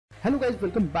Hello guys,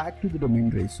 welcome back to the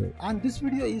Domain Racer, and this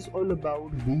video is all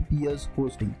about VPS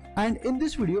hosting. And in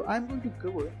this video I am going to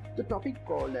cover the topic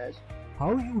called as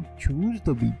how you choose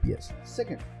the VPS.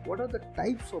 Second, what are the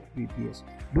types of VPS?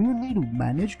 Do you need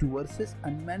managed versus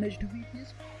unmanaged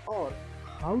VPS, or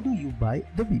how do you buy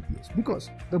the VPS? Because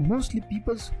the mostly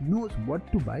people knows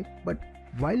what to buy, but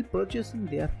while purchasing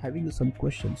they are having some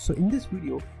questions. So in this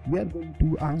video we are going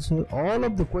to answer all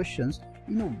of the questions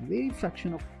in a very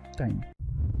fraction of time.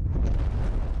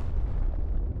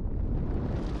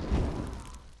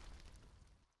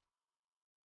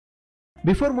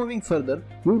 Before moving further,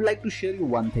 we would like to share you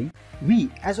one thing.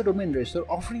 We as a Domain Racer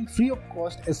offering free of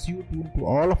cost SEO tool to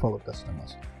all of our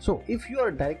customers. So if you are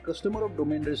a direct customer of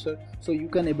Domain Racer, so you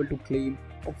can able to claim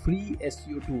a free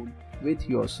SEO tool with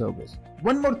your service.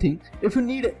 One more thing, if you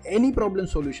need any problem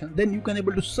solution, then you can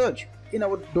able to search in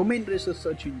our Domain Racer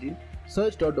search engine,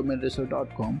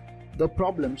 search.domainracer.com, the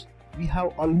problems. We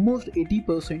have almost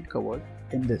 80% covered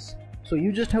in this. So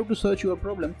you just have to search your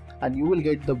problem and you will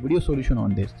get the video solution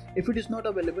on this. If it is not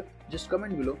available, just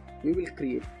comment below. We will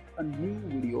create a new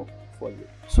video for you.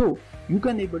 So you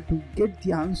can able to get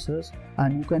the answers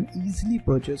and you can easily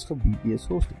purchase for VPS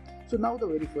hosting. So now the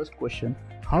very first question,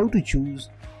 how to choose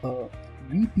a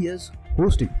VPS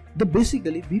hosting.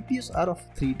 Basically VPS are of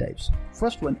three types.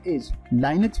 First one is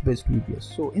Linux based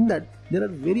VPS. So in that there are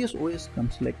various OS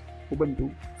comes like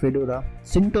Ubuntu, Fedora,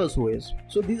 CentOS OS.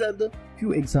 So these are the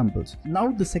few examples.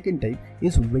 Now the second type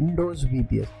is Windows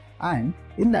VPS, and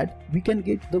in that we can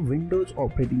get the Windows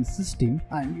operating system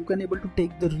and you can able to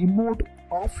take the remote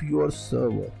of your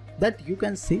server, that you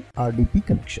can say RDP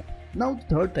connection. Now the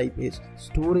third type is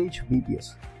storage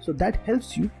VPS. So that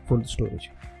helps you for the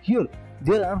storage. Here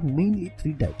there are mainly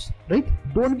three types, right?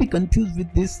 Don't be confused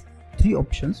with these three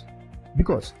options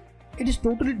because it is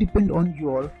totally depend on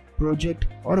your project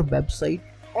or a website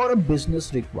or a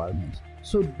business requirements.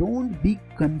 So don't be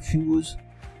confused.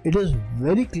 It is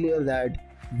very clear that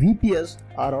VPS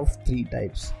are of three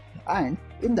types, and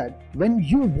in that when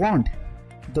you want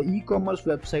the e-commerce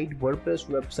website, WordPress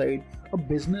website, a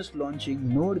business launching,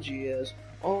 Node.js,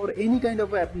 or any kind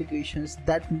of applications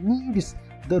that needs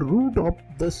the root of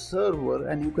the server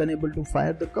and you can able to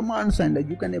fire the commands and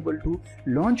you can able to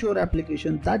launch your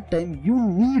application, that time you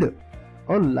need a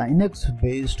Linux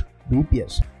based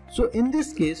VPS. So in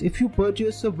this case, if you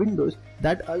purchase a Windows,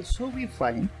 that also be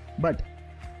fine, but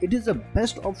it is the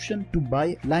best option to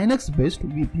buy Linux based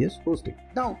VPS hosting.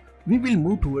 Now we will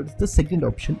move towards the second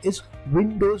option, is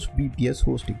Windows VPS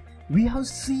hosting. We have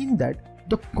seen that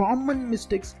the common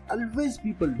mistakes always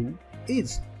people do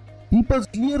is people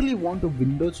clearly want a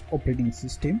Windows operating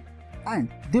system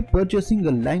and they're purchasing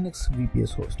a Linux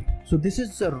VPS hosting. So this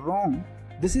is wrong.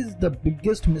 This is the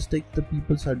biggest mistake the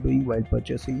people are doing while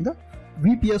purchasing the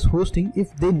VPS hosting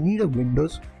if they need a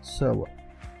Windows server.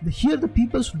 Here the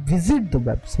people should visit the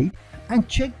website and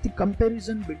check the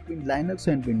comparison between Linux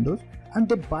and Windows and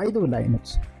they buy the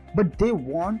Linux. But they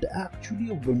want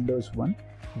actually a Windows one.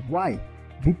 Why?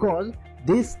 Because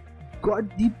they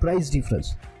got the price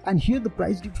difference, and here the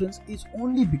price difference is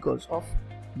only because of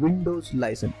Windows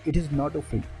license. It is not a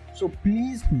free. So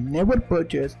please never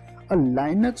purchase a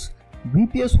Linux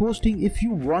VPS hosting if you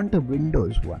want a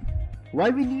Windows one. Why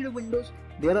we need a Windows?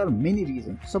 There are many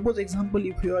reasons. Suppose example,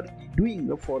 if you are doing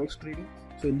a forex trading,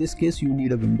 so in this case you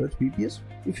need a Windows VPS.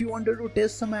 If you wanted to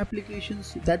test some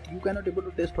applications that you cannot able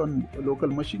to test on a local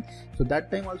machine, so that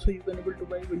time also you can able to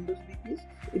buy Windows VPS.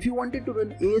 If you wanted to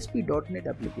run ASP.NET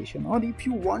application, or if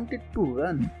you wanted to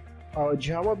run a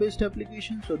Java based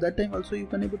application, so that time also you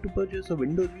can able to purchase a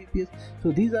Windows VPS.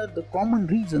 So these are the common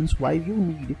reasons why you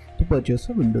need to purchase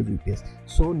a Windows VPS.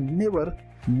 So never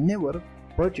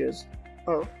purchase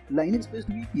a Linux based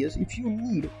VPS if you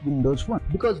need Windows one,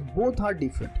 because both are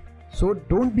different. So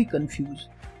don't be confused.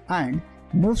 And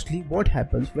mostly what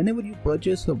happens whenever you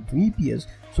purchase a VPS,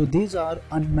 so these are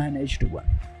unmanaged one.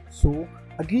 So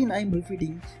again I am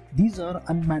repeating, these are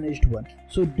unmanaged one.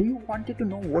 So do you wanted to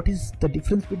know what is the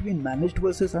difference between managed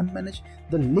versus unmanaged?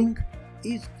 The link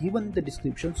is given in the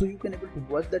description, so you can able to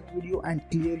watch that video and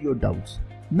clear your doubts.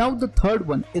 Now the third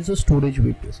one is a storage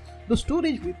VPS. The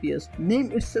storage VPS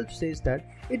name itself says that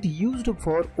it used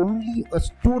for only a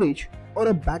storage or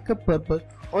a backup purpose,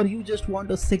 or you just want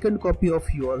a second copy of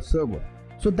your server.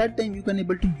 So that time you can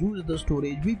able to use the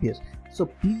storage VPS. So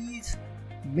please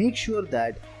make sure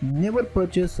that never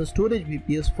purchase a storage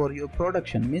VPS for your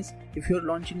production. Means if you're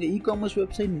launching an e-commerce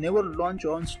website, never launch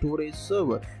on storage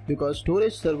server, because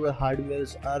storage server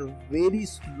hardwares are very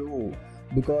slow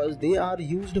because they are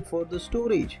used for the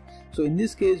storage. So in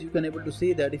this case you can able to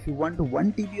say that if you want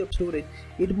 1 TB of storage,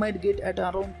 it might get at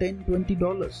around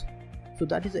 $10-20. So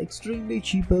that is extremely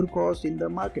cheaper cost in the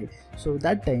market. So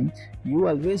that time you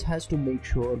always has to make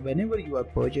sure whenever you are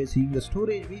purchasing the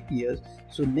storage VPS,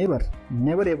 so never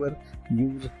ever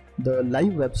use the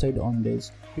live website on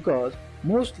this, because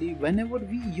mostly whenever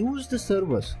we use the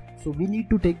servers, so we need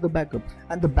to take the backup,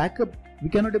 and the backup we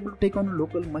cannot able to take on a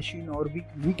local machine, or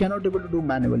we cannot able to do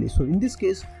manually. So in this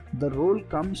case the role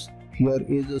comes here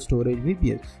is a storage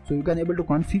VPS. So you can able to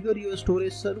configure your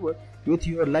storage server with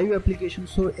your live application,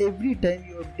 so every time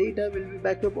your data will be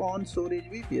backed up on storage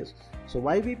VPS. So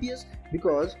why VPS?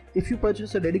 Because if you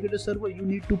purchase a dedicated server you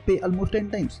need to pay almost 10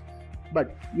 times,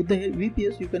 but with the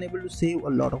VPS you can able to save a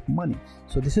lot of money.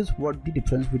 So this is what the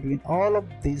difference between all of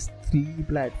these three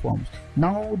platforms.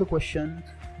 Now the question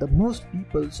the most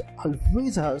people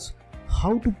always ask,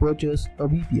 how to purchase a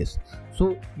VPS.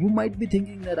 So you might be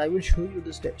thinking that I will show you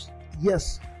the steps.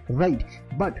 Yes, right,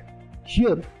 but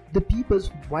here the peoples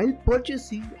while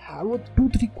purchasing have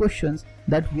 2-3 questions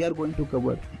that we are going to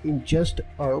cover in just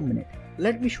a minute.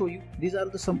 Let me show you. These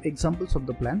are some examples of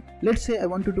the plan. Let's say I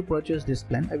wanted to purchase this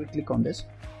plan. I will click on this.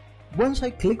 Once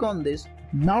I click on this,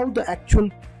 now the actual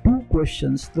 2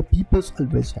 questions the peoples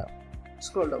always have.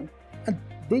 Scroll down, and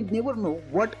they never know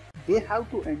what they have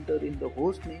to enter in the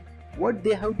host name, what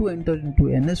they have to enter into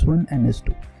NS1,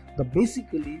 NS2.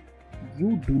 Basically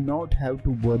you do not have to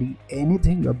worry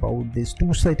anything about these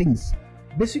 2 settings.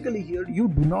 Basically here you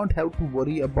do not have to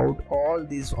worry about all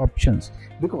these options,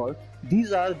 because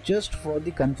these are just for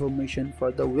the confirmation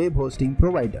for the web hosting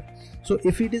provider. So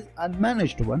if it is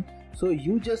unmanaged one, so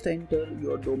you just enter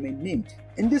your domain name.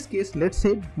 In this case, let's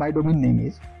say my domain name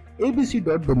is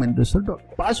abc.domainregister.com.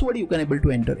 Password you can able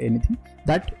to enter anything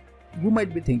that you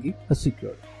might be thinking is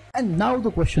secure. And now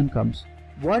the question comes,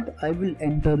 what I will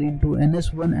enter into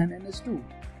NS1 and NS2.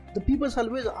 The people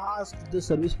always ask the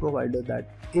service provider that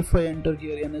if I enter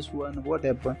here NS1, what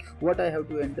happen? What I have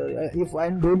to enter? If I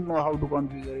don't know how to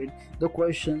configure it, the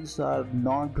questions are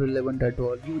not relevant at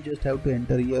all. You just have to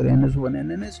enter here NS1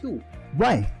 and NS2.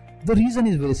 Why? The reason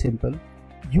is very simple.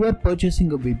 You are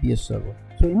purchasing a VPS server.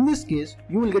 So in this case,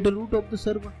 you will get a root of the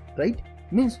server, right?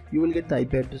 Means you will get the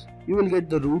IP address, you will get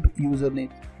the root username,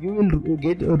 you will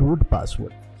get a root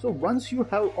password. So once you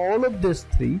have all of these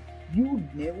 3, you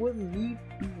never need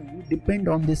to depend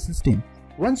on this system.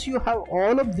 Once you have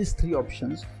all of these 3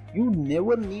 options, you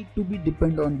never need to be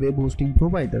depend on web hosting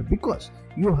provider, because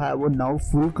you have now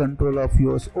full control of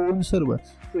your own server.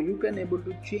 So you can able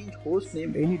to change host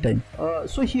name anytime.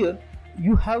 So here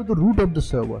you have the root of the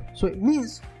server. So it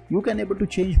means you can able to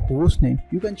change host name,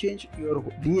 you can change your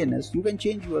DNS, you can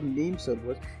change your name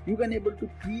servers, you can able to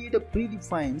create a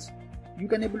predefines, you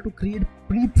can able to create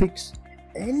prefix,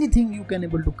 anything you can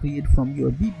able to create from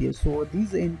your VPS. So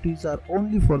these entries are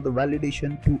only for the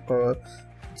validation to a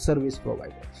service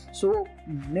provider. So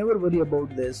never worry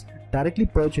about this. Directly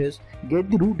purchase, get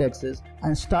the root access,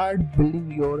 and start building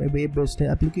your web-based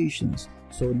applications.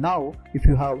 So now if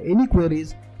you have any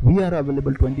queries, we are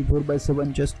available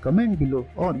 24/7. Just comment below,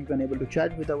 or you can able to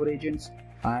chat with our agents,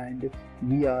 and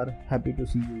we are happy to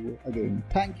see you again.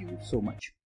 Thank you so much.